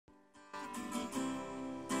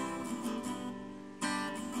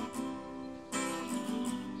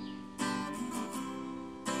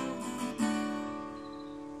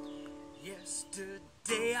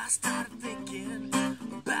Today I started thinking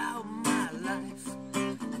about my life,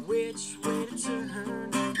 which way to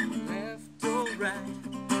turn, left or right.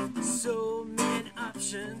 So many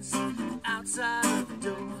options outside of the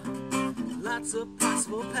door, lots of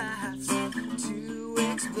possible paths to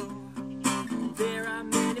explore. There are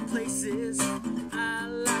many places I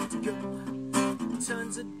like to go,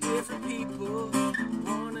 tons of different people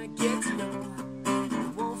wanna get to know.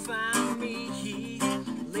 You won't find me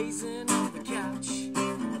lazing on the couch.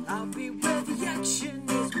 I'll be where the action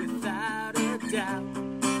is without a doubt.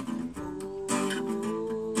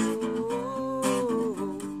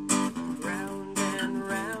 Round and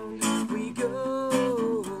round we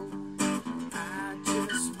go. I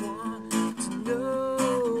just want to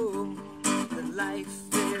know the life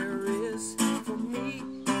there is for me.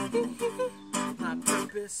 My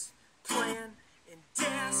purpose, plan, and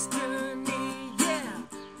destiny, yeah.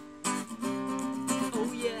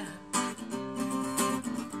 Oh yeah.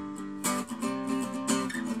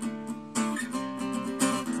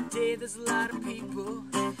 Today there's a lot of people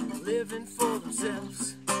living for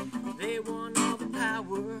themselves. They want all the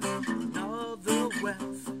power and all the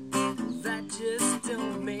wealth. That just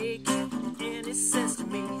don't make any sense to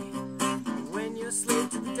me. When you're a slave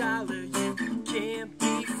to the dollar, you can't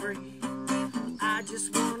be free. I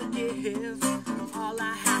just wanna give all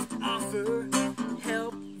I have to offer,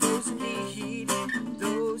 help those in need,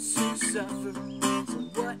 those who suffer. So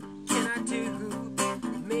what can I do?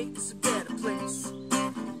 Make this a better place.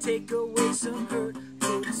 Take away some hurt,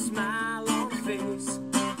 put a smile on the face.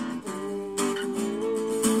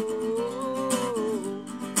 Oh,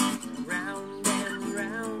 round and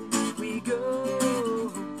round we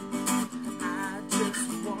go. I just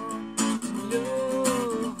want to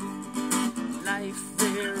know life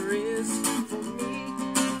there is for me.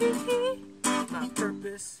 My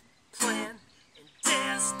purpose, plan, and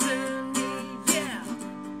destiny, yeah.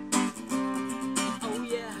 Oh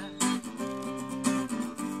yeah.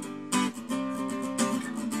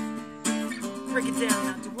 Break it down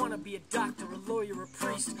now. Do you wanna be a doctor, a lawyer, a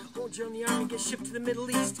priest? Won't join the army, get shipped to the Middle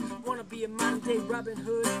East? Wanna be a modern day Robin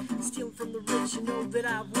Hood, stealing from the rich? You know that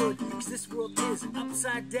I would, cause this world is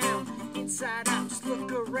upside down, inside out, just look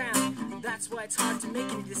around. That's why it's hard to make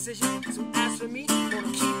any decision. So as for me, I'm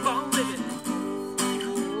gonna keep on living.